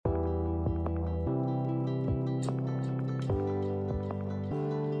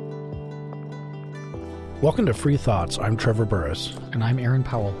Welcome to Free Thoughts. I'm Trevor Burrus. And I'm Aaron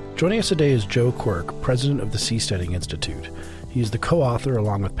Powell. Joining us today is Joe Quirk, president of the Seasteading Institute. He is the co-author,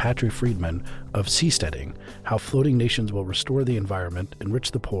 along with Patrick Friedman, of Seasteading, How Floating Nations Will Restore the Environment,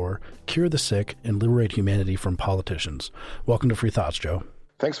 Enrich the Poor, Cure the Sick, and Liberate Humanity from Politicians. Welcome to Free Thoughts, Joe.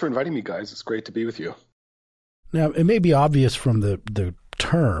 Thanks for inviting me, guys. It's great to be with you. Now, it may be obvious from the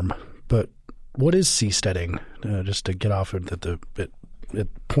term, but what is seasteading? Just to get off at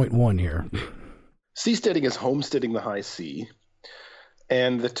point one here. Seasteading is homesteading the high sea,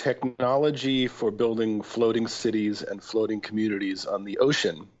 and the technology for building floating cities and floating communities on the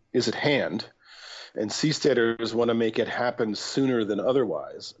ocean is at hand. And seasteaders want to make it happen sooner than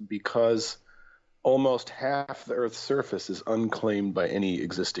otherwise because almost half the Earth's surface is unclaimed by any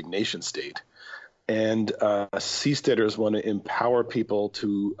existing nation state. And seasteaders want to empower people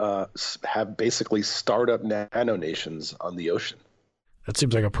to have basically startup nano nations on the ocean. That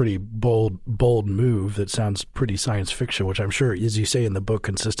seems like a pretty bold move that sounds pretty science fiction, which I'm sure, as you say in the book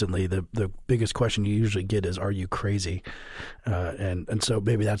consistently, the biggest question you usually get is, are you crazy? And so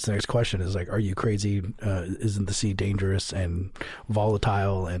maybe that's the next question is like, are you crazy? Isn't the sea dangerous and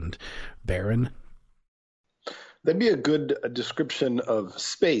volatile and barren? That'd be a good description of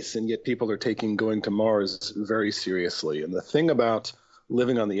space, and yet people are taking going to Mars very seriously. And the thing about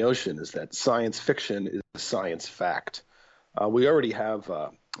living on the ocean is that science fiction is science fact. We already have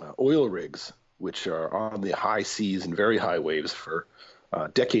oil rigs, which are on the high seas and very high waves for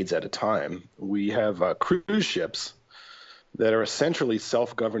decades at a time. We have cruise ships that are essentially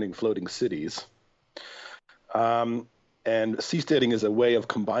self-governing floating cities. And seasteading is a way of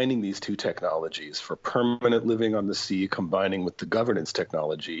combining these two technologies for permanent living on the sea, combining with the governance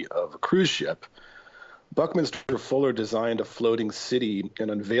technology of a cruise ship. Buckminster Fuller designed a floating city and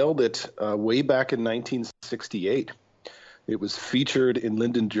unveiled it way back in 1968. It was featured in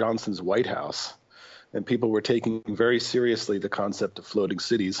Lyndon Johnson's White House, and people were taking very seriously the concept of floating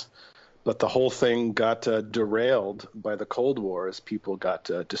cities. But the whole thing got derailed by the Cold War as people got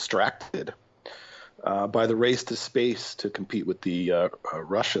distracted by the race to space to compete with the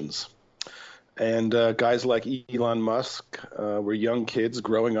Russians. And guys like Elon Musk were young kids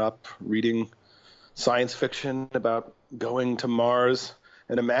growing up reading science fiction about going to Mars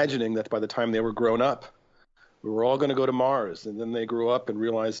and imagining that by the time they were grown up, we were all going to go to Mars. And then they grew up and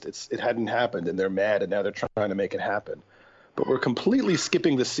realized it hadn't happened, and they're mad, and now they're trying to make it happen. But we're completely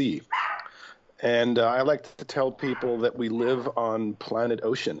skipping the sea. And I like to tell people that we live on planet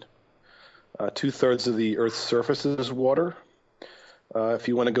ocean. 2/3 of the Earth's surface is water. If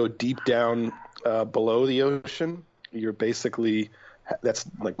you want to go deep down below the ocean, that's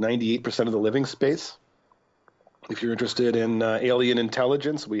like 98% of the living space. If you're interested in alien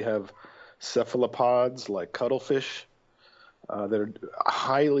intelligence, we have cephalopods like cuttlefish that are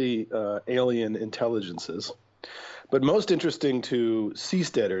highly alien intelligences. But most interesting to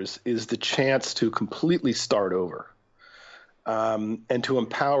seasteaders is the chance to completely start over and to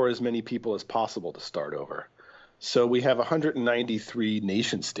empower as many people as possible to start over. So we have 193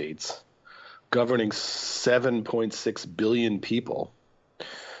 nation states governing 7.6 billion people.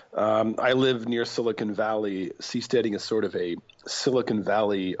 I live near Silicon Valley. Seasteading is sort of a Silicon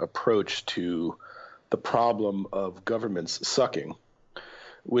Valley approach to the problem of governments sucking,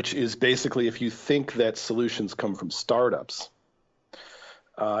 which is basically if you think that solutions come from startups,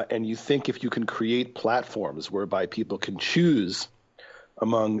 and you think if you can create platforms whereby people can choose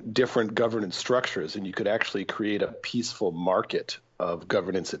among different governance structures, and you could actually create a peaceful market of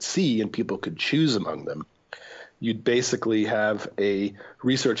governance at sea and people could choose among them, you'd basically have a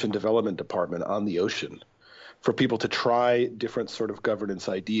research and development department on the ocean for people to try different sort of governance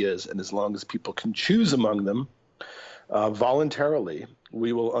ideas. And as long as people can choose among them voluntarily,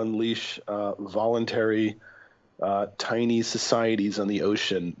 we will unleash voluntary tiny societies on the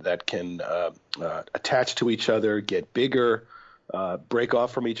ocean that can attach to each other, get bigger, break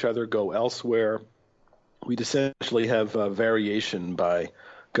off from each other, go elsewhere. We'd essentially have variation by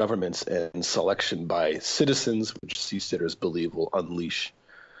governments and selection by citizens, which seasteaders believe will unleash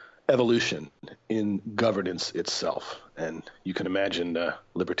evolution in governance itself. And you can imagine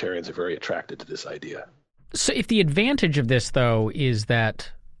libertarians are very attracted to this idea. So if the advantage of this, though, is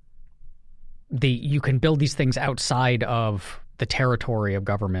that you can build these things outside of the territory of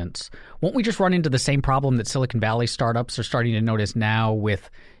governments, won't we just run into the same problem that Silicon Valley startups are starting to notice now with,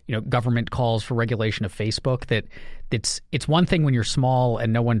 government calls for regulation of Facebook, that it's one thing when you're small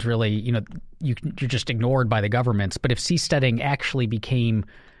and no one's really, you're just ignored by the governments. But if seasteading actually became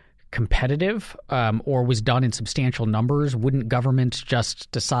competitive or was done in substantial numbers, wouldn't governments just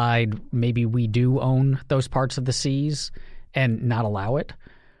decide maybe we do own those parts of the seas and not allow it?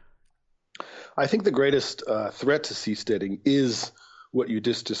 I think the greatest threat to seasteading is what you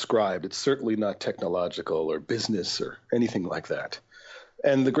just described. It's certainly not technological or business or anything like that.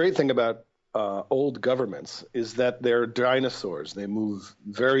 And the great thing about old governments is that they're dinosaurs. They move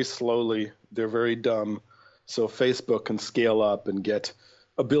very slowly. They're very dumb. So Facebook can scale up and get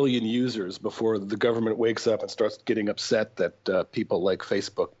 1 billion users before the government wakes up and starts getting upset that people like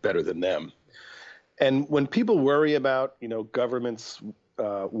Facebook better than them. And when people worry about, governments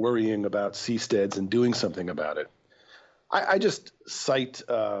worrying about seasteads and doing something about it, I just cite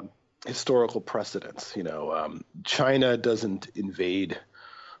historical precedents. China doesn't invade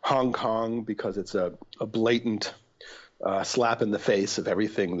Hong Kong because it's a blatant slap in the face of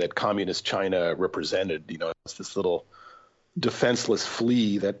everything that communist China represented. It's this little defenseless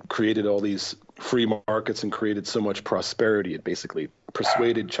flea that created all these free markets and created so much prosperity. It basically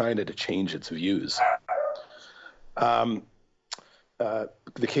persuaded China to change its views.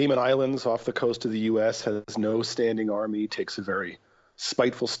 The Cayman Islands off the coast of the U.S. has no standing army, takes a very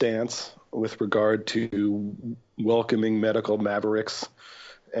spiteful stance with regard to welcoming medical mavericks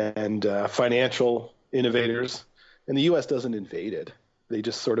and financial innovators. And the U.S. doesn't invade it. They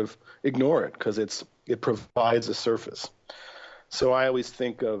just sort of ignore it because it provides a surface. So I always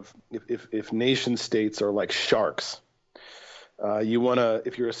think of if nation states are like sharks,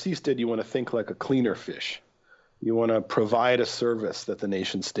 if you're a seastead, you want to think like a cleaner fish. You want to provide a service that the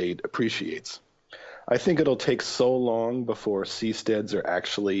nation state appreciates. I think it'll take so long before seasteads are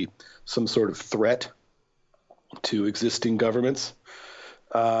actually some sort of threat to existing governments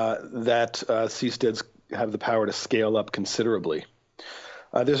that seasteads have the power to scale up considerably.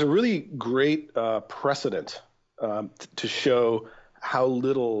 There's a really great precedent to show how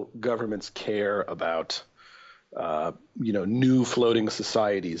little governments care about new floating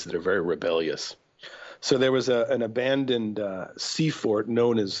societies that are very rebellious. So there was an abandoned sea fort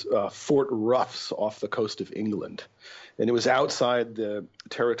known as Fort Ruffs off the coast of England. And it was outside the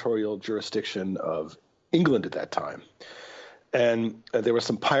territorial jurisdiction of England at that time. And there were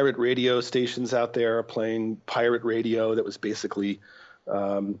some pirate radio stations out there playing pirate radio that was basically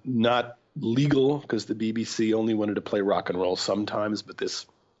not legal because the BBC only wanted to play rock and roll sometimes, but this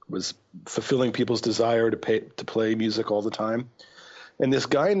was fulfilling people's desire to play music all the time. And this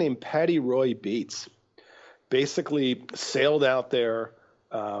guy named Paddy Roy Bates basically sailed out there,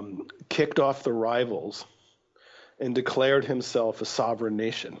 kicked off the rivals, and declared himself a sovereign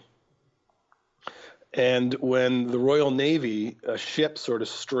nation. And when the Royal Navy, a ship sort of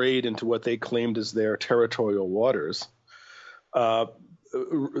strayed into what they claimed as their territorial waters,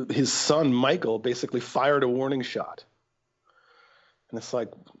 his son, Michael, basically fired a warning shot. And it's like,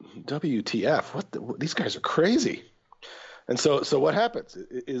 WTF, these guys are crazy. And so what happens?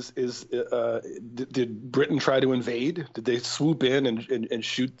 Did Britain try to invade? Did they swoop in and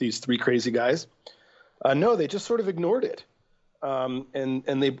shoot these three crazy guys? No, they just sort of ignored it. And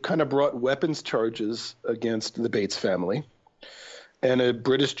they kind of brought weapons charges against the Bates family. And a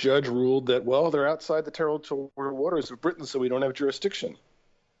British judge ruled that, they're outside the territorial waters of Britain, so we don't have jurisdiction.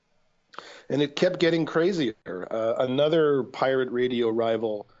 And it kept getting crazier. Another pirate radio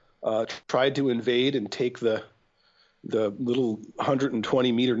rival tried to invade and take the little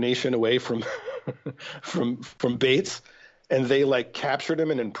 120-meter nation away from from Bates, and they captured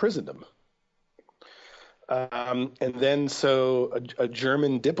him and imprisoned him. And then so a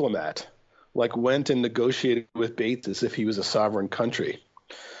German diplomat went and negotiated with Bates as if he was a sovereign country.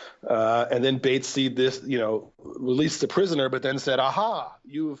 And then Bates released the prisoner, but then said, aha,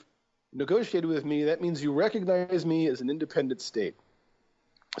 you've negotiated with me. That means you recognize me as an independent state.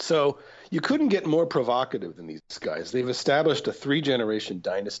 So you couldn't get more provocative than these guys. They've established a 3-generation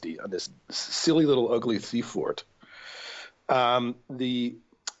dynasty on this silly little ugly sea fort. The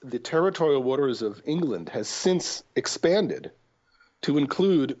territorial waters of England has since expanded to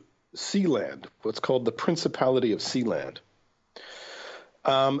include Sealand, what's called the Principality of Sealand.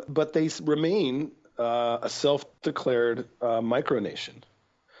 But they remain a self-declared micronation.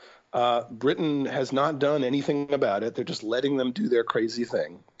 Britain has not done anything about it. They're just letting them do their crazy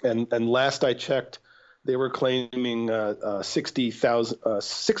thing. And last I checked, they were claiming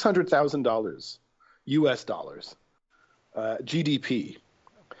 $600,000 U.S. dollars GDP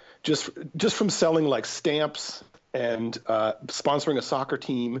just from selling stamps and sponsoring a soccer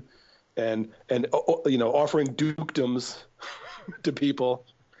team and offering dukedoms to people.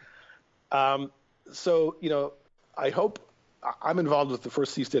 So I hope. I'm involved with the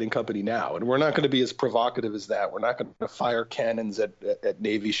First Seasteading Company now, and we're not going to be as provocative as that. We're not going to fire cannons at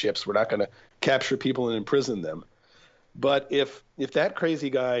Navy ships. We're not going to capture people and imprison them. But if that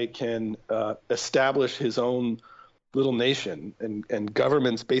crazy guy can establish his own little nation, and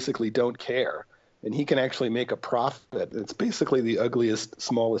governments basically don't care, and he can actually make a profit. It's basically the ugliest,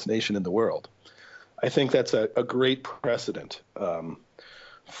 smallest nation in the world. I think that's a great precedent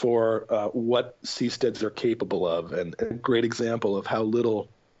for what seasteads are capable of, and a great example of how little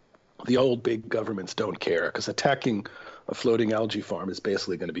the old big governments don't care, because attacking a floating algae farm is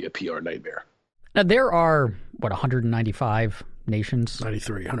basically going to be a PR nightmare. Now, there are, 195 nations?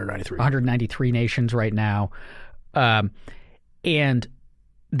 193 nations right now. And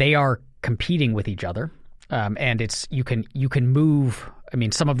they are competing with each other. And you can move. I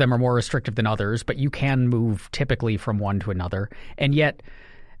mean, some of them are more restrictive than others, but you can move typically from one to another. And yet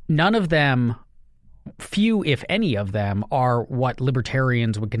none of them, few, if any of them, are what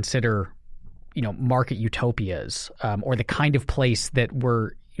libertarians would consider, market utopias, or the kind of place that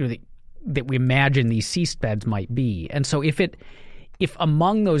that we imagine these seabeds might be. And so if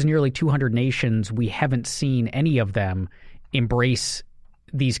among those nearly 200 nations we haven't seen any of them embrace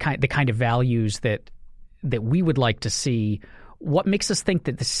the kind of values that we would like to see, what makes us think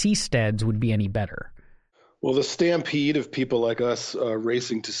that the seasteads would be any better? Well, the stampede of people like us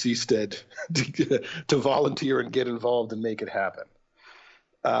racing to seastead to volunteer and get involved and make it happen.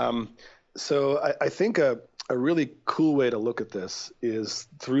 So I think a really cool way to look at this is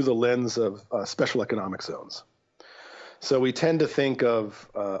through the lens of special economic zones. So we tend to think of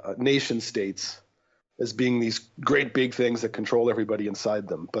nation states as being these great big things that control everybody inside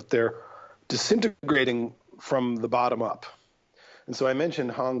them, but they're disintegrating from the bottom up. And so I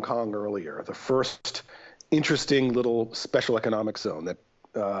mentioned Hong Kong earlier, the first interesting little special economic zone that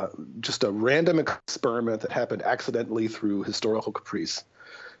just a random experiment that happened accidentally through historical caprice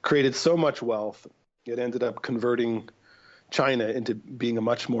created so much wealth. It ended up converting China into being a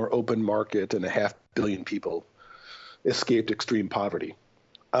much more open market, and 500 million people escaped extreme poverty.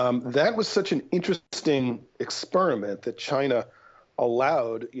 That was such an interesting experiment that China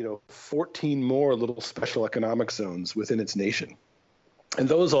allowed, 14 more little special economic zones within its nation. And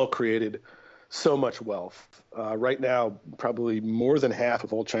those all created so much wealth. Right now, probably more than half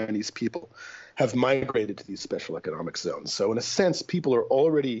of all Chinese people have migrated to these special economic zones. So in a sense, people have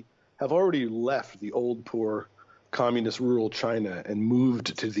already left the old, poor, communist rural China and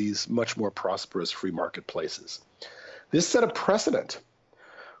moved to these much more prosperous free marketplaces. This set a precedent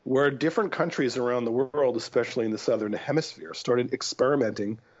where different countries around the world, especially in the southern hemisphere, started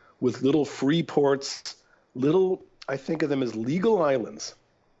experimenting with little free ports, I think of them as legal islands,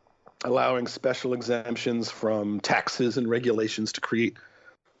 allowing special exemptions from taxes and regulations to create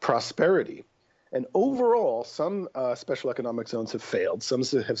prosperity. And overall, some special economic zones have failed, some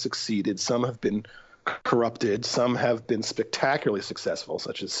have succeeded, some have been corrupted, some have been spectacularly successful,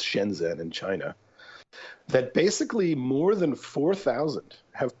 such as Shenzhen in China. That basically more than 4,000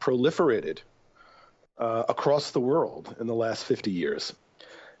 have proliferated across the world in the last 50 years.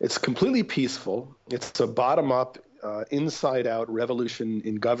 It's completely peaceful. It's a bottom-up, inside-out revolution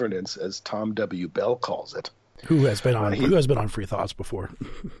in governance, as Tom W. Bell calls it. Who has been on Free Thoughts before?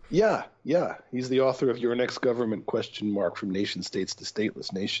 Yeah. He's the author of Your Next Government, ? From Nation States to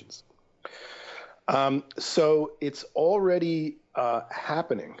Stateless Nations. So it's already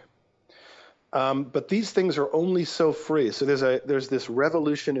happening. But these things are only so free. So there's this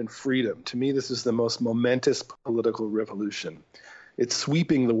revolution in freedom. To me, this is the most momentous political revolution. It's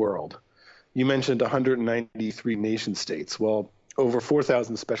sweeping the world. You mentioned 193 nation states. Well, over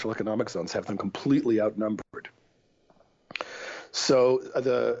 4,000 special economic zones have them completely outnumbered. So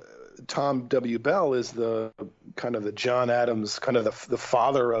the Tom W. Bell is the kind of the John Adams, kind of the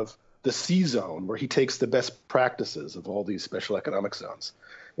father of the C zone, where he takes the best practices of all these special economic zones,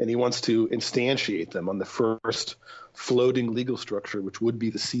 and he wants to instantiate them on the first floating legal structure, which would be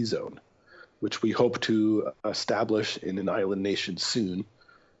the C zone, which we hope to establish in an island nation soon,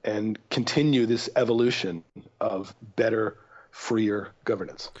 and continue this evolution of better, freer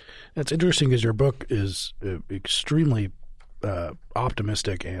governance. That's interesting, because your book is extremely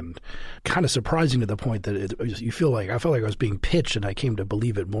optimistic and kind of surprising, to the point that I felt like I was being pitched, and I came to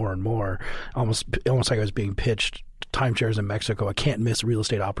believe it more and more. Almost like I was being pitched timeshares in Mexico, a can't miss real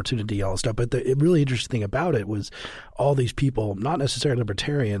estate opportunity, all this stuff. But the really interesting thing about it was all these people, not necessarily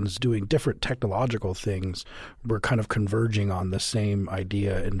libertarians, doing different technological things, were kind of converging on the same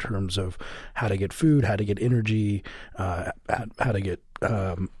idea in terms of how to get food, how to get energy, how to get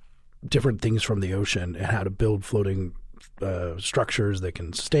different things from the ocean, and how to build floating structures that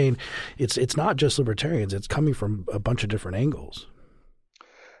can sustain. It's not just libertarians. It's coming from a bunch of different angles.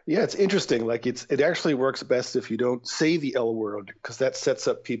 Yeah, it's interesting. Like it actually works best if you don't say the L word, because that sets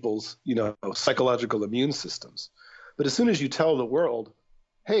up people's, psychological immune systems. But as soon as you tell the world,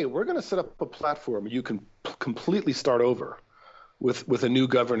 hey, we're going to set up a platform, you can completely start over with a new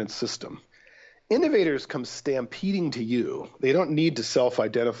governance system. Innovators come stampeding to you. They don't need to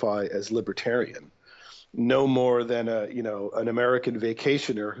self-identify as libertarian, no more than an American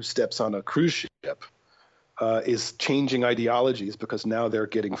vacationer who steps on a cruise ship is changing ideologies because now they're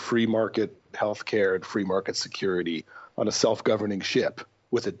getting free market healthcare and free market security on a self-governing ship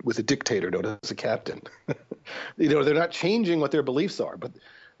with a dictator known as a captain. They're not changing what their beliefs are, but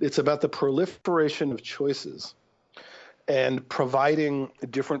it's about the proliferation of choices and providing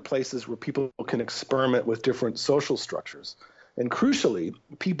different places where people can experiment with different social structures. And crucially,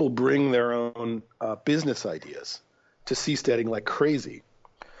 people bring their own business ideas to seasteading like crazy.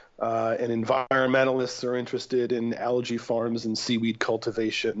 And environmentalists are interested in algae farms and seaweed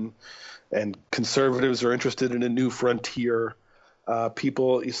cultivation, and conservatives are interested in a new frontier.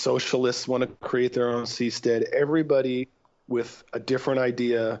 Socialists want to create their own seastead. Everybody with a different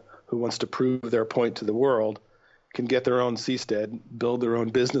idea who wants to prove their point to the world can get their own seastead, build their own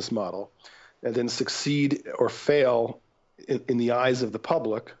business model, and then succeed or fail in the eyes of the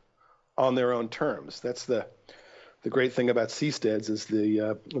public on their own terms. That's the great thing about seasteads is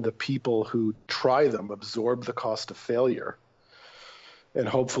the people who try them absorb the cost of failure, and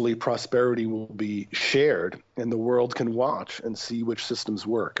hopefully prosperity will be shared, and the world can watch and see which systems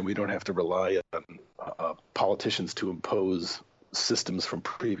work, and we don't have to rely on politicians to impose systems from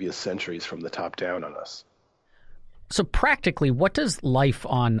previous centuries from the top down on us. So practically, what does life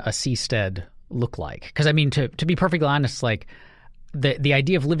on a seastead look like? Because I mean, to be perfectly honest, like the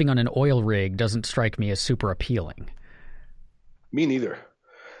idea of living on an oil rig doesn't strike me as super appealing. Me neither.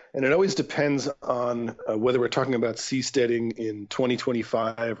 And it always depends on whether we're talking about seasteading in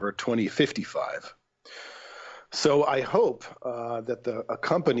 2025 or 2055. So I hope that a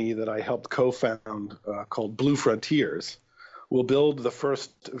company that I helped co-found called Blue Frontiers will build the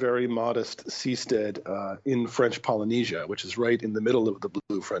first very modest seastead in French Polynesia, which is right in the middle of the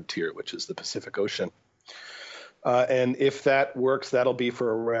Blue Frontier, which is the Pacific Ocean. And if that works, that'll be for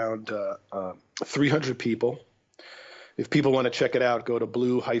around 300 people. If people want to check it out, go to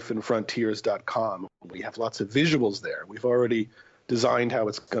blue-frontiers.com. We have lots of visuals there. We've already designed how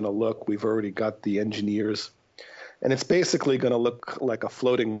it's going to look. We've already got the engineers. And it's basically going to look like a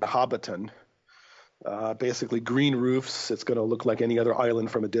floating Hobbiton. Basically green roofs. It's going to look like any other island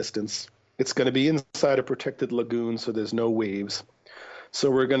from a distance. It's going to be inside a protected lagoon, so there's no waves.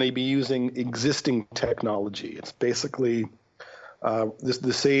 So we're going to be using existing technology. It's basically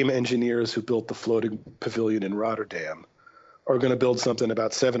the same engineers who built the floating pavilion in Rotterdam are going to build something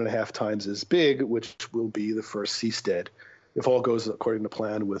about 7.5 times as big, which will be the first seastead, if all goes according to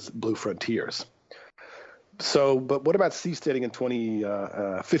plan with Blue Frontiers. So, but what about seasteading in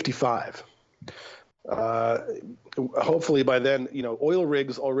 2055? Hopefully by then, oil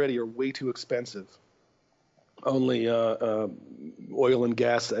rigs already are way too expensive. Only oil and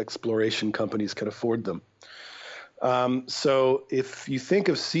gas exploration companies can afford them. So if you think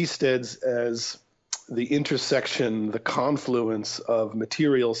of seasteads as the intersection, the confluence of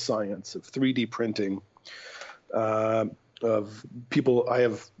material science, of 3D printing, of people, I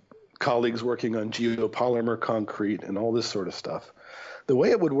have colleagues working on geopolymer concrete and all this sort of stuff. The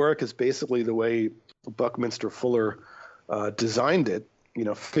way it would work is basically the way Buckminster Fuller designed it,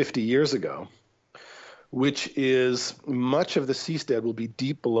 50 years ago, which is much of the seastead will be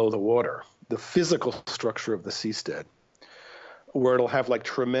deep below the water, the physical structure of the seastead, where it'll have like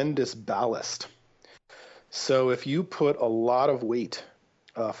tremendous ballast. So if you put a lot of weight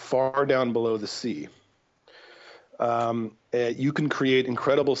far down below the sea, you can create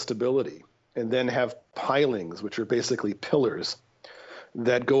incredible stability and then have pilings, which are basically pillars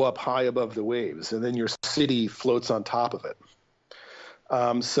that go up high above the waves, and then your city floats on top of it.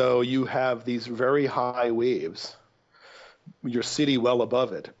 So you have these very high waves, your city well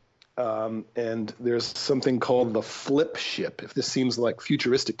above it. And there's something called the flip ship, if this seems like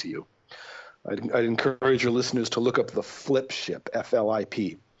futuristic to you. I'd encourage your listeners to look up the flip ship,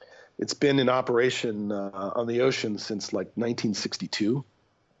 FLIP. It's been in operation on the ocean since like 1962.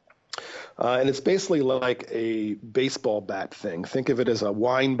 And it's basically like a baseball bat thing. Think of it as a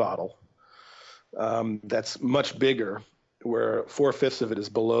wine bottle that's much bigger, where 4/5 of it is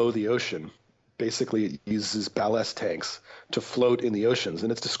below the ocean. Basically, it uses ballast tanks to float in the oceans.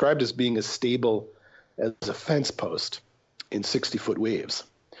 And it's described as being as stable as a fence post in 60-foot waves.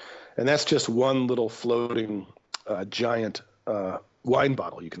 And that's just one little floating giant wine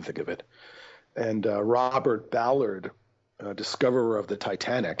bottle, you can think of it. And Robert Ballard, discoverer of the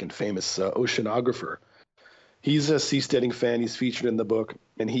Titanic and famous oceanographer, he's a seasteading fan. He's featured in the book,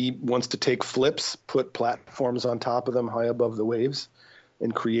 and he wants to take flips, put platforms on top of them high above the waves,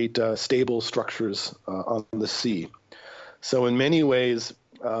 and create stable structures on the sea. So in many ways,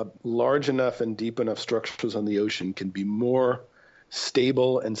 large enough and deep enough structures on the ocean can be more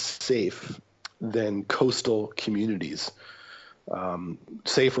stable and safe than coastal communities.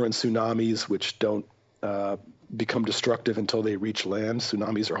 Safer in tsunamis, which don't become destructive until they reach land.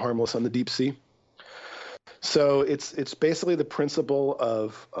 Tsunamis are harmless on the deep sea. So it's basically the principle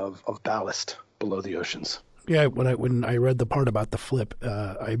of ballast below the oceans. Yeah, when I read the part about the flip,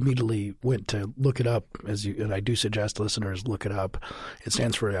 I immediately went to look it up. And I do suggest listeners look it up. It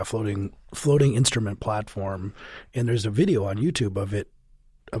stands for a floating instrument platform, and there's a video on YouTube of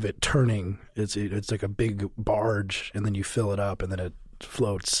it turning. It's like a big barge, and then you fill it up, and then it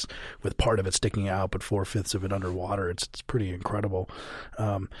floats with part of it sticking out, but 4/5 of it underwater. It's pretty incredible.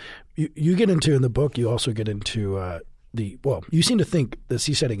 You get into, in the book, you also get into you seem to think the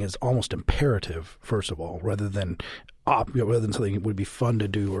seasteading is almost imperative, first of all, rather than something that would be fun to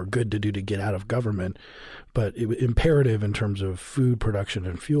do or good to do to get out of government, but imperative in terms of food production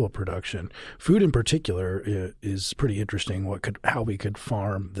and fuel production. Food in particular is pretty interesting. How we could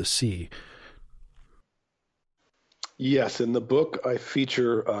farm the sea. Yes, in the book I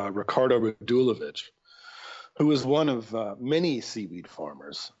feature Ricardo Radulovic, who is one of many seaweed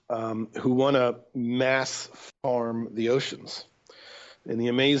farmers who want to mass farm the oceans. And the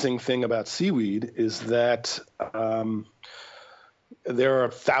amazing thing about seaweed is that there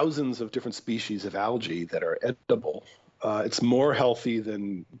are thousands of different species of algae that are edible. It's more healthy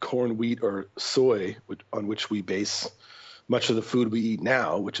than corn, wheat, or soy, on which we base much of the food we eat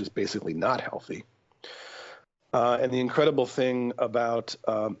now, which is basically not healthy. And the incredible thing about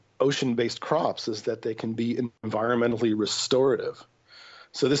ocean-based crops is that they can be environmentally restorative.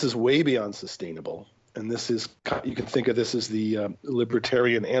 So this is way beyond sustainable. And you can think of this as the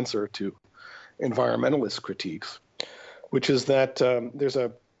libertarian answer to environmentalist critiques, which is that there's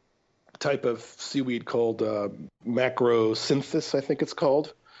a type of seaweed called macrosynthis, I think it's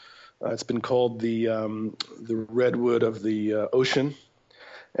called. It's been called the redwood of the ocean.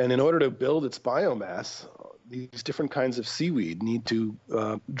 And in order to build its biomass, these different kinds of seaweed need to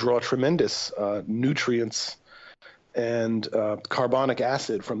draw tremendous nutrients and carbonic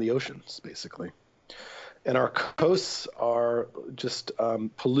acid from the oceans, basically. And our coasts are just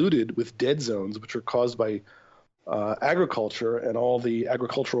polluted with dead zones, which are caused by agriculture and all the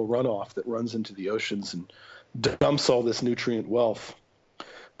agricultural runoff that runs into the oceans and dumps all this nutrient wealth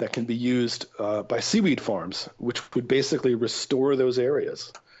that can be used by seaweed farms, which would basically restore those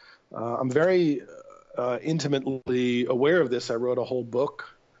areas. I'm very intimately aware of this. I wrote a whole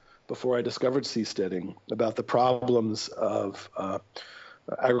book before I discovered seasteading about the problems of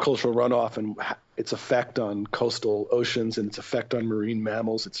agricultural runoff and its effect on coastal oceans and its effect on marine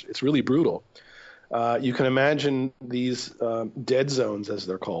mammals. It's really brutal. You can imagine these dead zones, as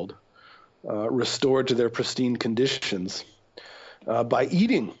they're called, restored to their pristine conditions by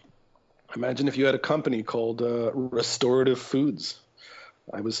eating. Imagine if you had a company called Restorative Foods.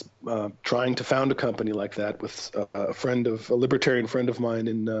 I was trying to found a company like that with a libertarian friend of mine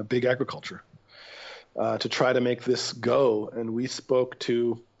in big agriculture to try to make this go. And we spoke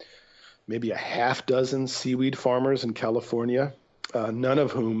to maybe a half dozen seaweed farmers in California, none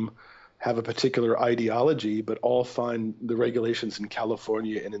of whom have a particular ideology, but all find the regulations in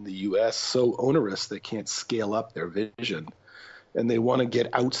California and in the U.S. so onerous they can't scale up their vision. And they want to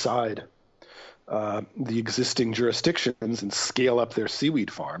get outside the existing jurisdictions and scale up their seaweed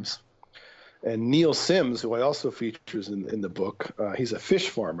farms. And Neil Sims, who I also features in the book, he's a fish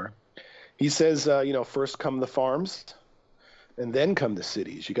farmer. He says, first come the farms and then come the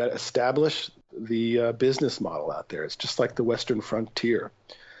cities. You got to establish the business model out there. It's just like the Western frontier,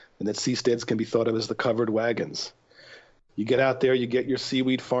 and that seasteads can be thought of as the covered wagons. You get out there, you get your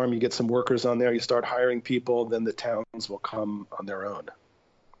seaweed farm, you get some workers on there, you start hiring people, then the towns will come on their own.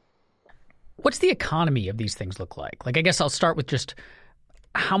 What's the economy of these things look like? I guess I'll start with just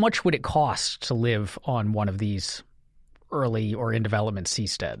how much would it cost to live on one of these early or in development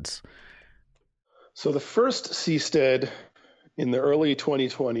seasteads? So the first seastead in the early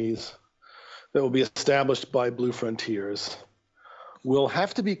 2020s that will be established by Blue Frontiers will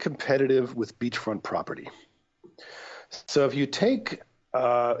have to be competitive with beachfront property. So if you take,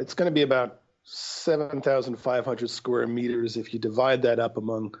 it's going to be about 7,500 square meters. If you divide that up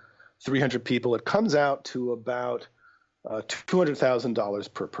among 300 people, it comes out to about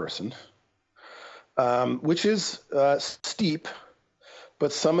 $200,000 per person, which is steep,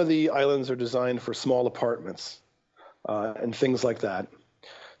 but some of the islands are designed for small apartments and things like that.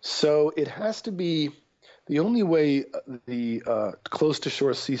 So it has to be the only way the close to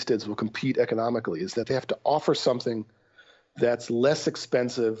shore seasteads will compete economically is that they have to offer something that's less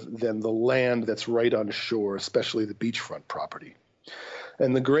expensive than the land that's right on shore, especially the beachfront property.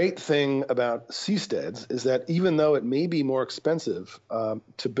 And the great thing about seasteads is that even though it may be more expensive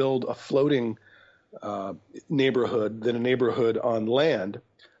to build a floating neighborhood than a neighborhood on land,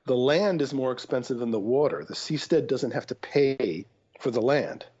 the land is more expensive than the water. The seastead doesn't have to pay for the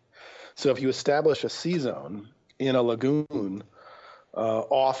land. So if you establish a sea zone in a lagoon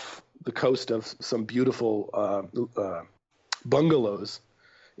off the coast of some beautiful bungalows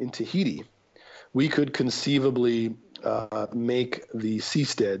in Tahiti, we could conceivably make the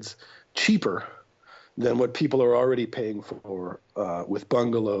seasteads cheaper than what people are already paying for with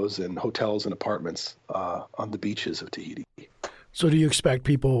bungalows and hotels and apartments on the beaches of Tahiti. So do you expect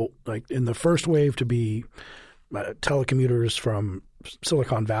people like in the first wave to be telecommuters from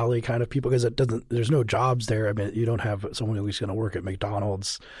Silicon Valley kind of people? Because there's no jobs there. I mean, you don't have someone who's going to work at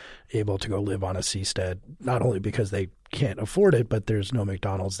McDonald's able to go live on a seastead, not only because they can't afford it, but there's no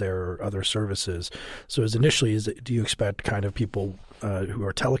McDonald's there or other services. So do you expect kind of people who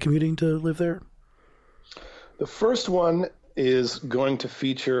are telecommuting to live there? The first one is going to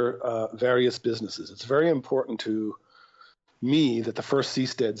feature various businesses. It's very important to me that the first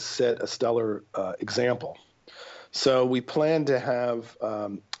seasteads set a stellar example. So we plan to have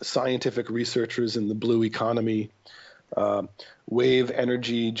scientific researchers in the blue economy, wave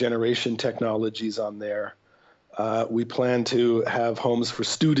energy generation technologies on there. We plan to have homes for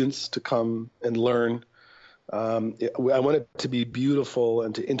students to come and learn. I want it to be beautiful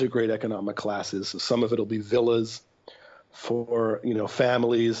and to integrate economic classes. So some of it will be villas for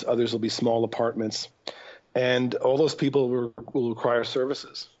families, others will be small apartments, and all those people will require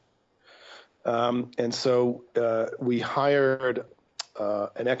services. And so we hired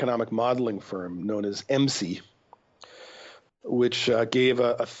an economic modeling firm known as MC, which gave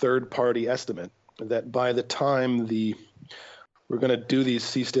a third-party estimate that by the time we're going to do these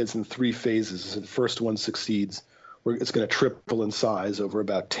seasteads in 3 phases. The first one succeeds, it's going to triple in size over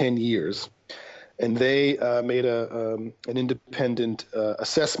about 10 years. And they made an independent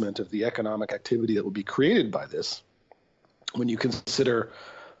assessment of the economic activity that will be created by this. When you consider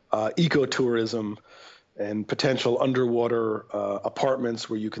ecotourism and potential underwater apartments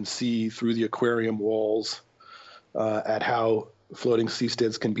where you can see through the aquarium walls at how floating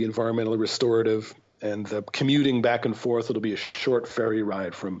seasteads can be environmentally restorative, and the commuting back and forth, it'll be a short ferry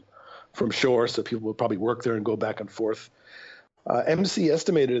ride from shore, so people will probably work there and go back and forth. MC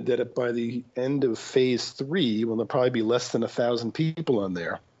estimated that by the end of phase 3, when there'll probably be less than 1,000 people on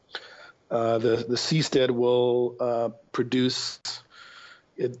there, the seastead will produce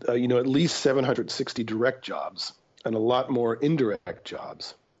at least 760 direct jobs and a lot more indirect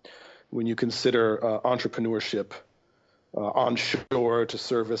jobs when you consider entrepreneurship onshore to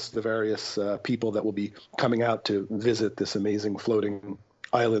service the various people that will be coming out to visit this amazing floating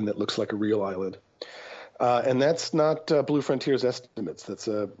island that looks like a real island. And that's not Blue Frontier's estimates. That's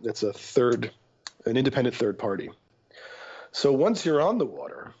an independent third party. So once you're on the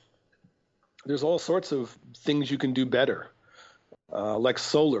water, there's all sorts of things you can do better, like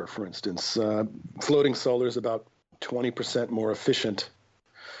solar, for instance. Floating solar is about 20% more efficient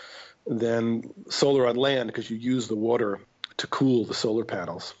than solar on land because you use the water to cool the solar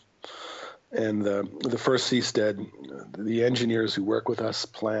panels. And the first seastead, the engineers who work with us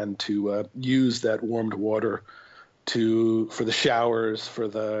plan to use that warmed water for the showers, for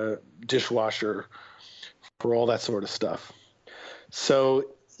the dishwasher, for all that sort of stuff. So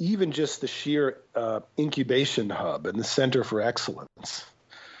even just the sheer incubation hub and the center for excellence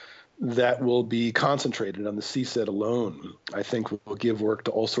that will be concentrated on the seastead alone, I think will give work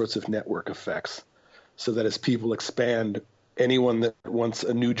to all sorts of network effects, so that as people expand, anyone that wants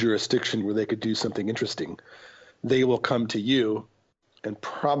a new jurisdiction where they could do something interesting, they will come to you. And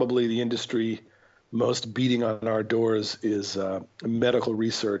probably the industry most beating on our doors is medical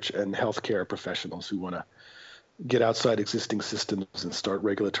research and healthcare professionals who want to get outside existing systems and start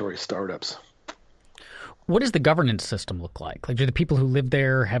regulatory startups. What does the governance system look like? Like, do the people who live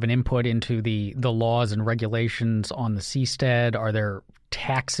there have an input into the laws and regulations on the seastead? Are there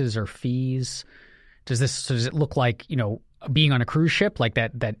taxes or fees? Does it look like, being on a cruise ship, like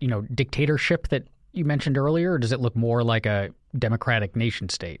that dictatorship that you mentioned earlier, or does it look more like a democratic nation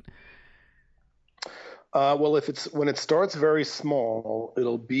state? Well, when it starts very small,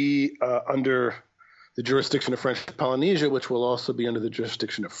 it'll be under the jurisdiction of French Polynesia, which will also be under the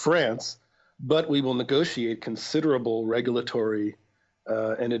jurisdiction of France. But we will negotiate considerable regulatory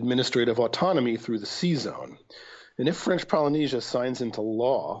and administrative autonomy through the sea zone. And if French Polynesia signs into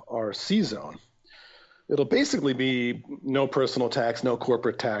law our sea zone, it'll basically be no personal tax, no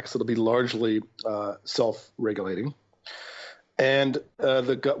corporate tax. It'll be largely self-regulating. And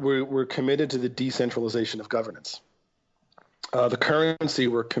we're committed to the decentralization of governance. The currency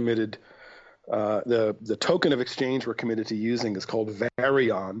we're committed, the token of exchange we're committed to using is called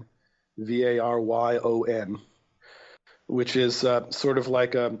Varyon, Varyon, which is sort of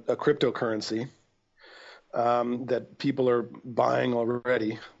like a cryptocurrency that people are buying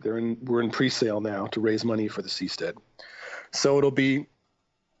already. We're in pre-sale now to raise money for the Seastead. So it'll be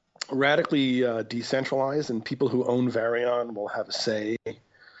radically decentralized, and people who own Varyon will have a say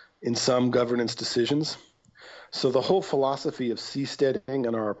in some governance decisions. So the whole philosophy of seasteading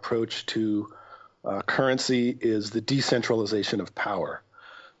and our approach to currency is the decentralization of power.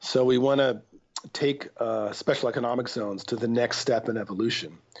 So we want to take special economic zones to the next step in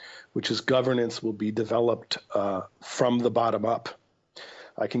evolution, which is governance will be developed from the bottom up.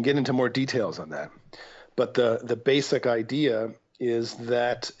 I can get into more details on that. But the basic idea is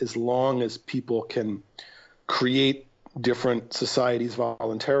that as long as people can create different societies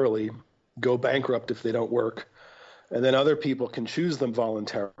voluntarily, go bankrupt if they don't work, and then other people can choose them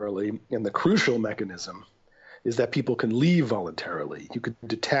voluntarily, and the crucial mechanism is that people can leave voluntarily. You could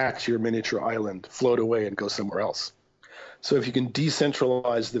detach your miniature island, float away, and go somewhere else. So if you can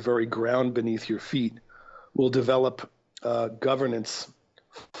decentralize the very ground beneath your feet, we'll develop governance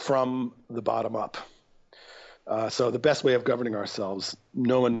from the bottom up. So the best way of governing ourselves,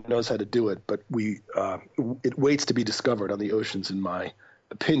 no one knows how to do it, but it waits to be discovered on the oceans, in my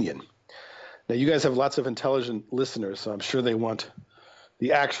opinion. Now, you guys have lots of intelligent listeners, so I'm sure they want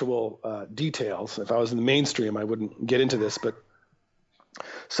the actual details. If I was in the mainstream, I wouldn't get into this. But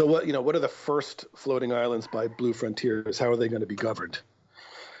so what are the first floating islands by Blue Frontiers? How are they going to be governed?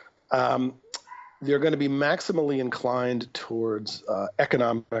 They're going to be maximally inclined towards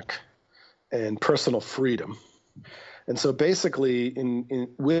economic and personal freedom. And so basically,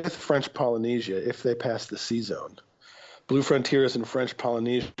 with French Polynesia, if they pass the sea zone, Blue Frontiers in French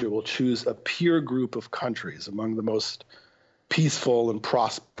Polynesia will choose a peer group of countries among the most peaceful and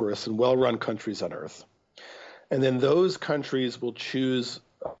prosperous and well-run countries on Earth. And then those countries will choose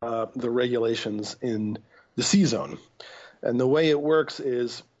the regulations in the sea zone. And the way it works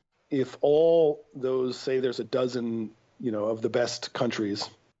is if all those, say there's a dozen, of the best countries,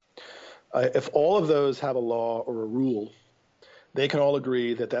 if all of those have a law or a rule, they can all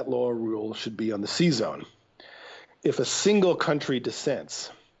agree that that law or rule should be on the sea zone. If a single country dissents,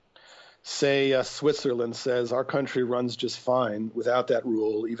 say Switzerland says our country runs just fine without that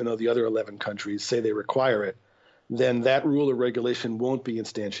rule, even though the other 11 countries say they require it, then that rule or regulation won't be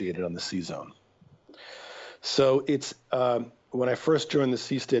instantiated on the sea zone. So it's when I first joined the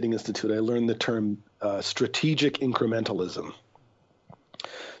Seasteading Institute, I learned the term strategic incrementalism.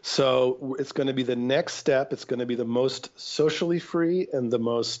 So it's going to be the next step. It's going to be the most socially free and the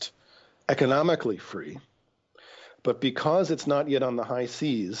most economically free. But because it's not yet on the high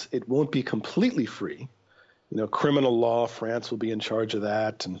seas, it won't be completely free. Criminal law, France will be in charge of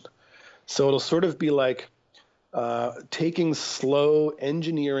that. And so it'll sort of be like taking slow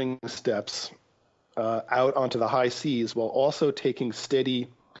engineering steps out onto the high seas while also taking steady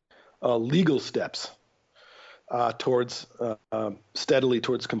legal steps steadily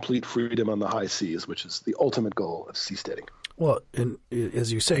towards complete freedom on the high seas, which is the ultimate goal of seasteading. Well, and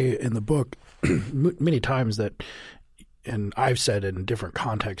as you say in the book, many times that, and I've said in different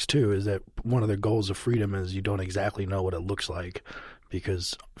contexts too, is that one of the goals of freedom is you don't exactly know what it looks like,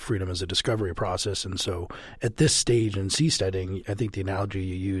 because freedom is a discovery process. And so at this stage in seasteading, I think the analogy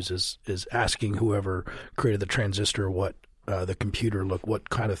you use is asking whoever created the transistor what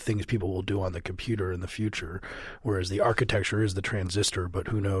kind of things people will do on the computer in the future, whereas the architecture is the transistor, but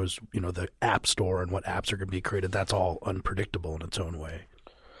who knows, the app store and what apps are going to be created, that's all unpredictable in its own way.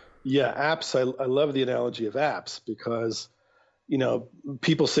 Yeah, apps, I love the analogy of apps because,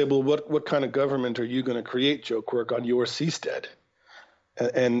 people say, well, what kind of government are you going to create, Joe Quirk, on your seastead?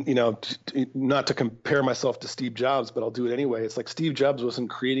 And not to compare myself to Steve Jobs, but I'll do it anyway. It's like Steve Jobs wasn't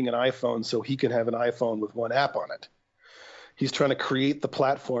creating an iPhone so he can have an iPhone with one app on it. He's trying to create the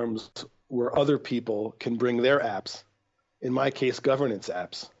platforms where other people can bring their apps, in my case, governance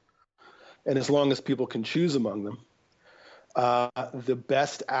apps. And as long as people can choose among them, the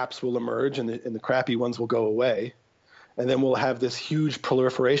best apps will emerge and the crappy ones will go away. And then we'll have this huge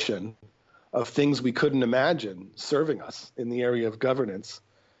proliferation of things we couldn't imagine serving us in the area of governance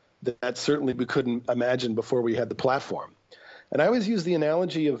that certainly we couldn't imagine before we had the platform. And I always use the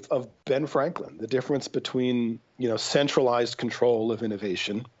analogy of Ben Franklin, the difference between, centralized control of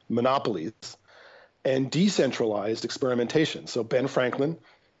innovation, monopolies, and decentralized experimentation. So Ben Franklin,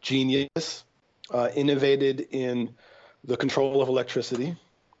 genius, innovated in the control of electricity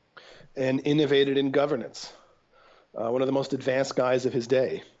and innovated in governance. one of the most advanced guys of his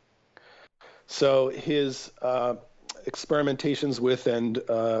day. So his experimentations with and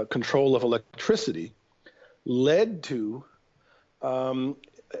control of electricity led to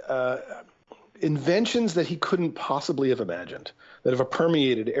inventions that he couldn't possibly have imagined, that have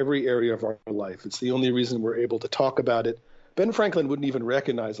permeated every area of our life. It's the only reason we're able to talk about it. Ben Franklin wouldn't even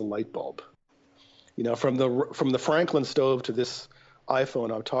recognize a light bulb. You know, from the Franklin stove to this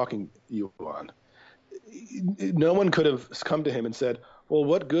iPhone I'm talking to you on, no one could have come to him and said, well,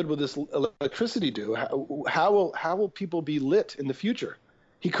 what good will this electricity do? How will people be lit in the future?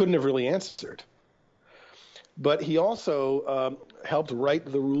 He couldn't have really answered. But he also helped write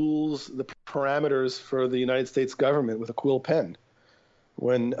the rules, the parameters for the United States government with a quill pen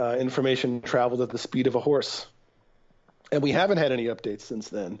when information traveled at the speed of a horse. And we haven't had any updates since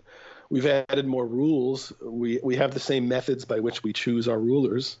then. We've added more rules. We have the same methods by which we choose our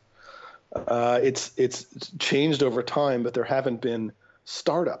rulers. It's changed over time, but there haven't been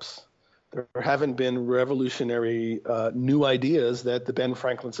startups. There haven't been revolutionary new ideas that the Ben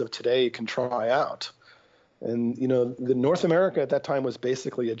Franklins of today can try out. And, you know, the North America at that time was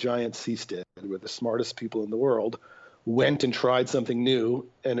basically a giant seastead where the smartest people in the world went and tried something new,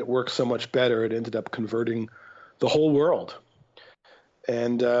 and it worked so much better, it ended up converting the whole world.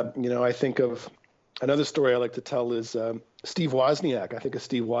 And, you know, I think of another story I like to tell is Steve Wozniak. I think of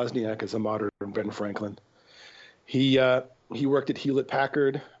Steve Wozniak as a modern Ben Franklin. He worked at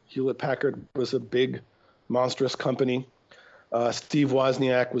Hewlett-Packard. Hewlett-Packard was a big, monstrous company. Steve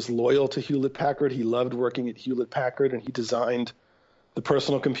Wozniak was loyal to Hewlett-Packard. He loved working at Hewlett-Packard, and he designed the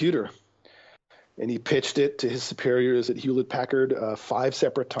personal computer. And he pitched it to his superiors at Hewlett-Packard 5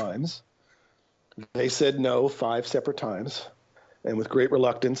 separate times. They said no 5 separate times. And with great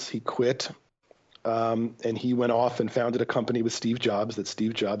reluctance, he quit. And he went off and founded a company with Steve Jobs that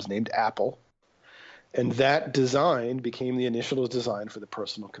Steve Jobs named Apple. And that design became the initial design for the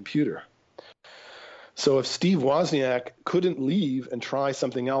personal computer. So if Steve Wozniak couldn't leave and try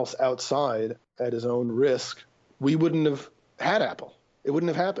something else outside at his own risk, we wouldn't have had Apple. It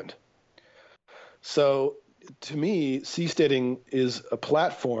wouldn't have happened. So to me, seasteading is a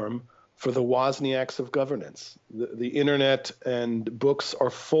platform for the Wozniaks of governance. The internet and books are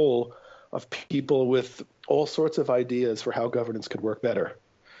full of people with all sorts of ideas for how governance could work better.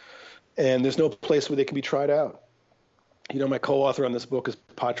 And there's no place where they can be tried out. You know, my co-author on this book is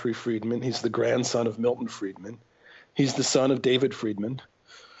Patri Friedman. He's the grandson of Milton Friedman. He's the son of David Friedman.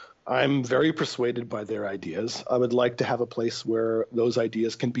 I'm very persuaded by their ideas. I would like to have a place where those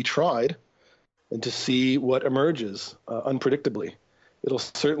ideas can be tried and to see what emerges unpredictably. It'll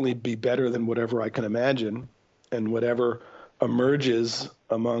certainly be better than whatever I can imagine, and whatever emerges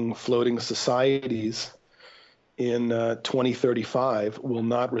among floating societies in 2035 will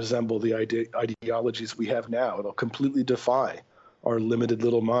not resemble the ideologies we have now. It'll completely defy our limited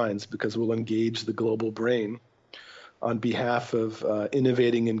little minds because we'll engage the global brain on behalf of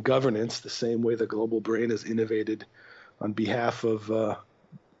innovating in governance the same way the global brain has innovated on behalf of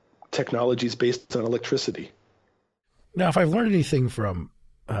technologies based on electricity. Now, if I've learned anything from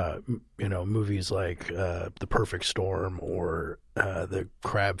movies like The Perfect Storm or the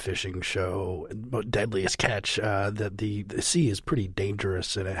crab fishing show, Deadliest Catch, that the sea is pretty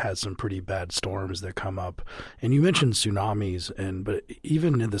dangerous and it has some pretty bad storms that come up. And you mentioned tsunamis, but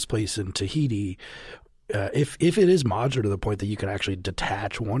even in this place in Tahiti, if it is modular to the point that you can actually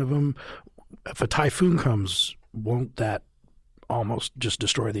detach one of them, if a typhoon comes, won't that almost just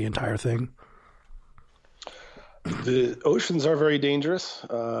destroy the entire thing? The oceans are very dangerous,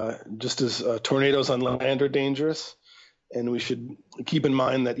 just as tornadoes on land are dangerous. And we should keep in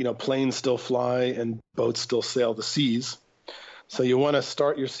mind that, planes still fly and boats still sail the seas. So you want to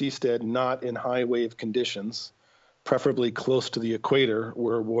start your seastead not in high wave conditions, preferably close to the equator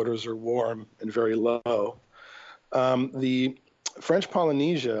where waters are warm and very low. The French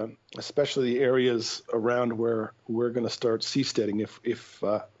Polynesia, especially the areas around where we're going to start seasteading, if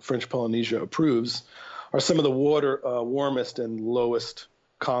French Polynesia approves, are some of the warmest and lowest,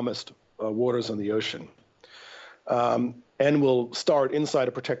 calmest waters on the ocean. And we'll start inside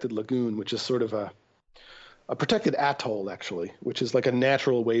a protected lagoon, which is sort of a protected atoll, actually, which is like a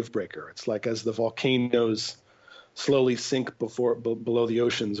natural wave breaker. It's like as the volcanoes slowly sink below the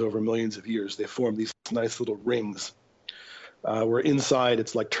oceans over millions of years, they form these nice little rings. Where inside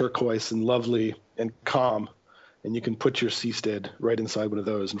it's like turquoise and lovely and calm. And you can put your seastead right inside one of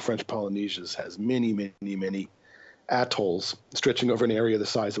those. And French Polynesia has many, many, many atolls stretching over an area the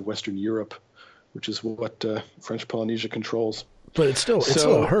size of Western Europe, which is what French Polynesia controls. But it's still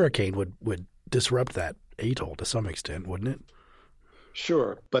a hurricane would disrupt that atoll to some extent, wouldn't it?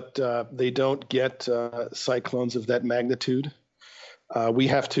 Sure, but they don't get cyclones of that magnitude. We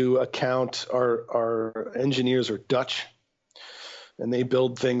have to account, our engineers are Dutch, and they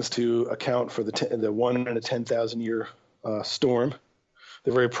build things to account for the 1 in a 10,000 year storm.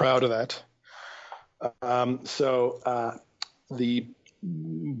 They're very proud of that. The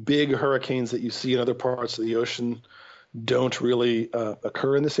big hurricanes that you see in other parts of the ocean don't really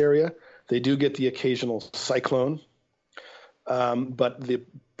occur in this area. They do get the occasional cyclone, but the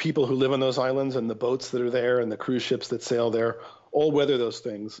people who live on those islands and the boats that are there and the cruise ships that sail there all weather those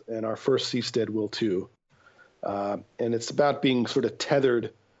things, and our first seastead will too. And it's about being sort of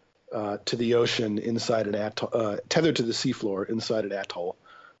tethered to the ocean inside an atoll, tethered to the seafloor inside an atoll,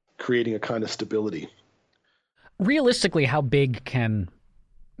 creating a kind of stability. Realistically, how big can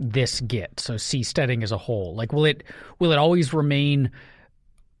this get? So seasteading as a whole, like will it always remain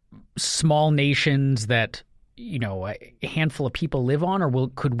small nations that, you know, a handful of people live on, or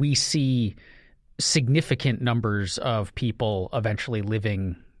could we see significant numbers of people eventually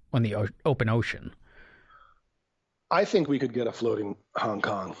living on the open ocean? I think we could get a floating Hong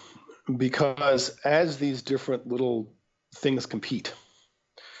Kong, because as these different little things compete,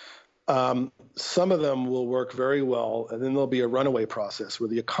 some of them will work very well, and then there'll be a runaway process where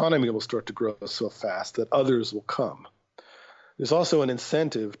the economy will start to grow so fast that others will come. There's also an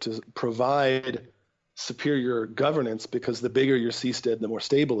incentive to provide superior governance, because the bigger your seastead, the more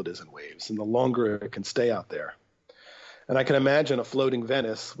stable it is in waves, and the longer it can stay out there. And I can imagine a floating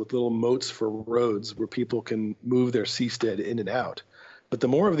Venice with little moats for roads where people can move their seastead in and out. But the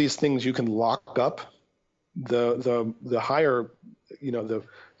more of these things you can lock up, the higher, you know,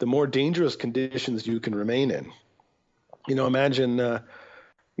 the more dangerous conditions you can remain in. You know, imagine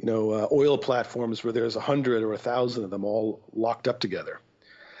oil platforms where there's 100 or 1,000 of them all locked up together.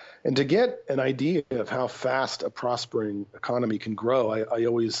 And to get an idea of how fast a prospering economy can grow, I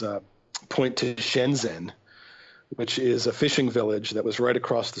always point to Shenzhen, which is a fishing village that was right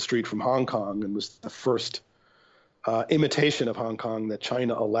across the street from Hong Kong and was the first imitation of Hong Kong that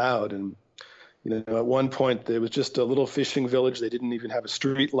China allowed. And you know, at one point there was just a little fishing village. They didn't even have a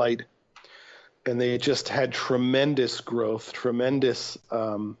street light, and they just had tremendous growth, tremendous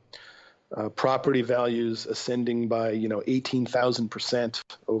property values ascending by 18,000%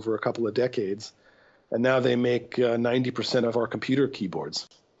 over a couple of decades, and now they make 90% of our computer keyboards.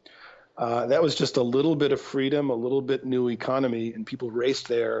 That was just a little bit of freedom, a little bit new economy, and people raced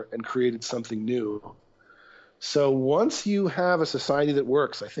there and created something new. So once you have a society that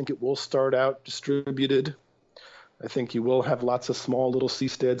works, I think it will start out distributed. I think you will have lots of small little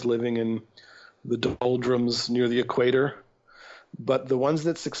seasteads living in the doldrums near the equator. But the ones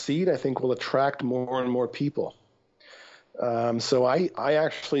that succeed, I think, will attract more and more people. So I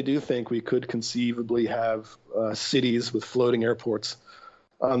actually do think we could conceivably have cities with floating airports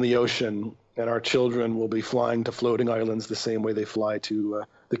on the ocean, and our children will be flying to floating islands the same way they fly to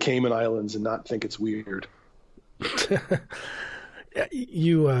the Cayman Islands and not think it's weird.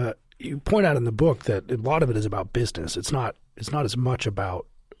 You point out in the book that a lot of it is about business. It's not as much about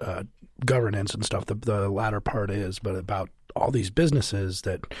governance and stuff. The latter part is, but about all these businesses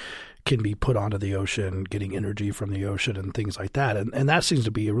that can be put onto the ocean, getting energy from the ocean and things like that. And that seems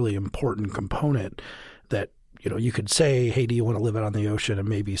to be a really important component that, you know, you could say, hey, do you want to live out on the ocean? And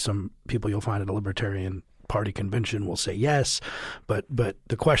maybe some people you'll find at a Libertarian Party convention will say yes. But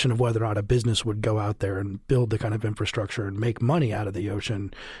the question of whether or not a business would go out there and build the kind of infrastructure and make money out of the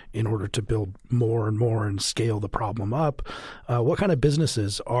ocean in order to build more and more and scale the problem up, what kind of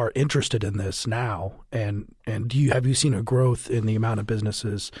businesses are interested in this now? And have you seen a growth in the amount of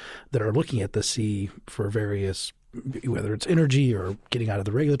businesses that are looking at the sea for various, whether it's energy or getting out of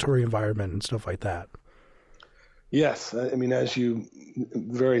the regulatory environment and stuff like that? Yes. I mean, as you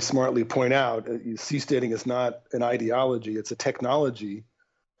very smartly point out, seasteading is not an ideology. It's a technology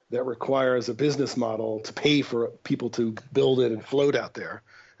that requires a business model to pay for people to build it and float out there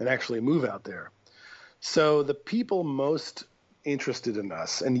and actually move out there. So the people most interested in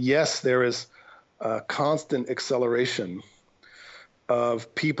us, and yes, there is a constant acceleration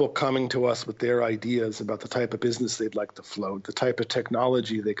of people coming to us with their ideas about the type of business they'd like to float, the type of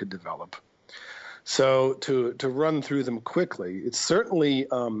technology they could develop. So to run through them quickly, it's certainly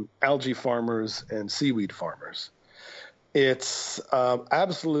algae farmers and seaweed farmers. It's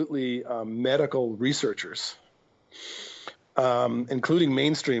absolutely medical researchers, including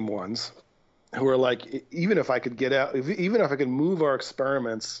mainstream ones, who are like, even if I could move our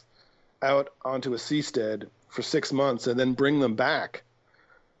experiments out onto a seastead for 6 months and then bring them back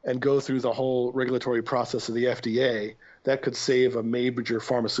and go through the whole regulatory process of the FDA, that could save a major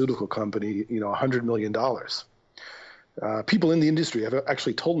pharmaceutical company, $100 million. People in the industry have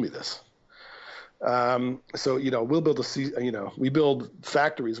actually told me this. So, we'll build we build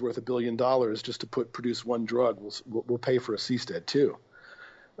factories worth $1 billion just to produce one drug. We'll pay for a seastead too.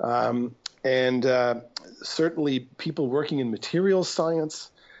 Certainly people working in materials science.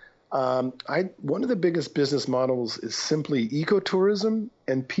 One of the biggest business models is simply ecotourism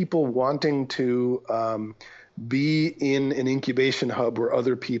and people wanting to be in an incubation hub where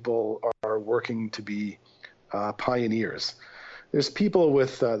other people are working to be pioneers. There's people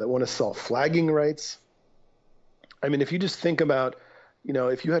that want to sell flagging rights. I mean, if you just think about,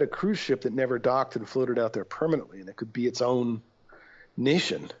 if you had a cruise ship that never docked and floated out there permanently, and it could be its own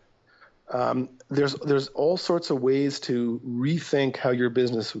nation, there's all sorts of ways to rethink how your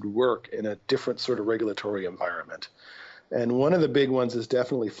business would work in a different sort of regulatory environment. And one of the big ones is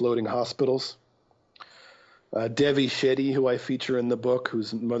definitely floating hospitals. Devi Shetty, who I feature in the book,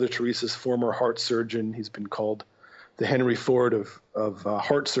 who's Mother Teresa's former heart surgeon, he's been called the Henry Ford of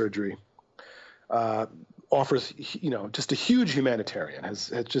heart surgery, offers, just a huge humanitarian,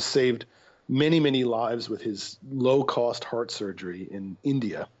 has just saved many, many lives with his low-cost heart surgery in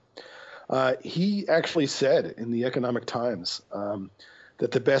India. He actually said in the Economic Times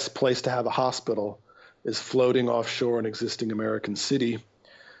that the best place to have a hospital is floating offshore an existing American city.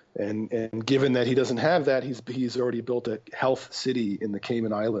 And given that he doesn't have that, he's already built a health city in the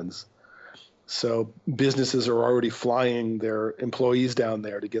Cayman Islands. So businesses are already flying their employees down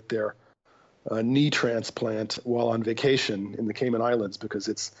there to get their knee transplant while on vacation in the Cayman Islands because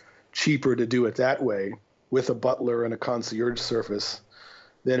it's cheaper to do it that way with a butler and a concierge service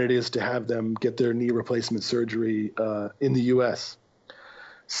than it is to have them get their knee replacement surgery in the U.S.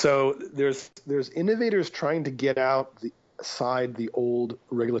 So there's innovators trying to get outside the old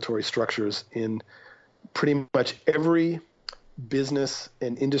regulatory structures in pretty much every business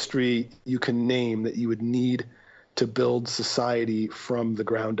and industry you can name that you would need to build society from the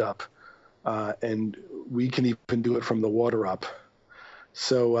ground up. And we can even do it from the water up.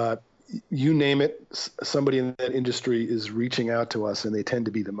 So you name it, somebody in that industry is reaching out to us, and they tend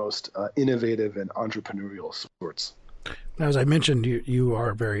to be the most innovative and entrepreneurial sorts. As I mentioned, you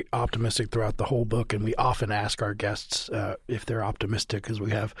are very optimistic throughout the whole book, and we often ask our guests if they're optimistic, because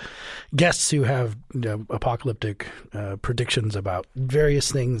we have guests who have apocalyptic predictions about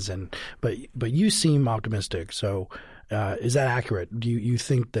various things, but you seem optimistic. So is that accurate? Do you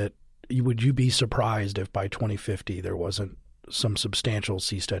think that would you be surprised if by 2050 there wasn't some substantial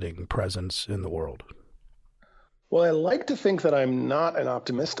seasteading presence in the world? Well, I like to think that I'm not an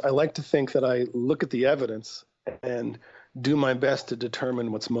optimist. I like to think that I look at the evidence and do my best to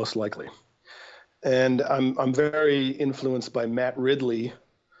determine what's most likely. And I'm very influenced by Matt Ridley,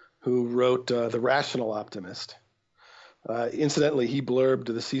 who wrote The Rational Optimist. Incidentally, he blurbed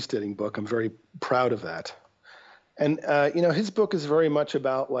the seasteading book. I'm very proud of that. And, his book is very much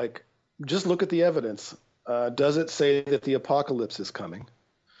about, just look at the evidence. Does it say that the apocalypse is coming?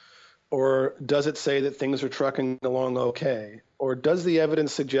 Or does it say that things are trucking along okay? Or does the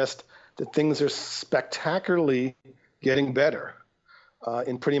evidence suggest that things are spectacularly getting better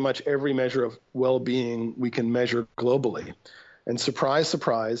in pretty much every measure of well-being we can measure globally? And surprise,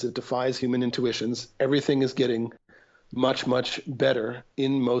 surprise, it defies human intuitions. Everything is getting much, much better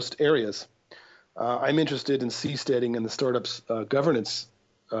in most areas. I'm interested in seasteading and the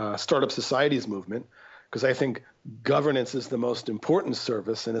startup societies movement, because I think governance is the most important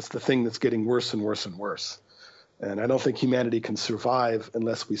service, and it's the thing that's getting worse and worse and worse. And I don't think humanity can survive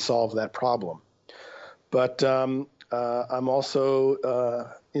unless we solve that problem. But I'm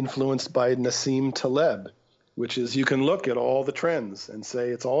also influenced by Nassim Taleb, which is you can look at all the trends and say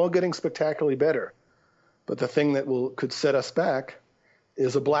it's all getting spectacularly better. But the thing that could set us back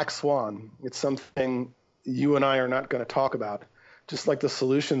is a black swan. It's something you and I are not going to talk about. Just like the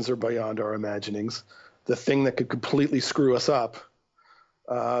solutions are beyond our imaginings, the thing that could completely screw us up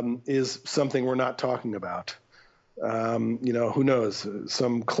is something we're not talking about. Who knows?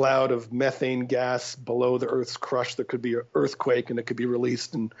 Some cloud of methane gas below the Earth's crust that could be an earthquake, and it could be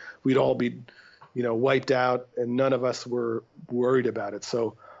released, and we'd all be, wiped out, and none of us were worried about it.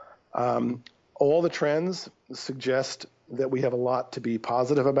 So all the trends suggest that we have a lot to be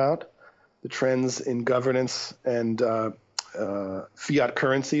positive about. The trends in governance and fiat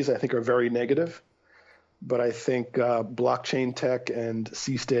currencies, I think, are very negative. But I think blockchain tech and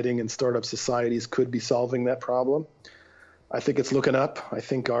seasteading and startup societies could be solving that problem. I think it's looking up. I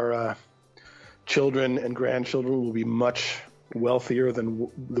think our children and grandchildren will be much wealthier than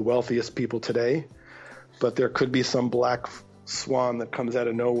the wealthiest people today. But there could be some black swan that comes out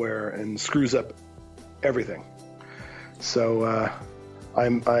of nowhere and screws up everything. So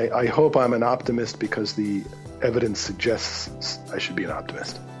I hope I'm an optimist, because the evidence suggests I should be an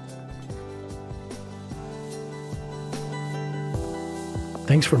optimist.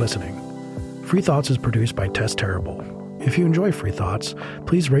 Thanks for listening. Free Thoughts is produced by Tess Terrible. If you enjoy Free Thoughts,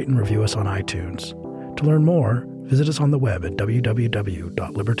 please rate and review us on iTunes. To learn more, visit us on the web at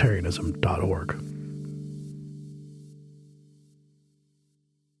www.libertarianism.org.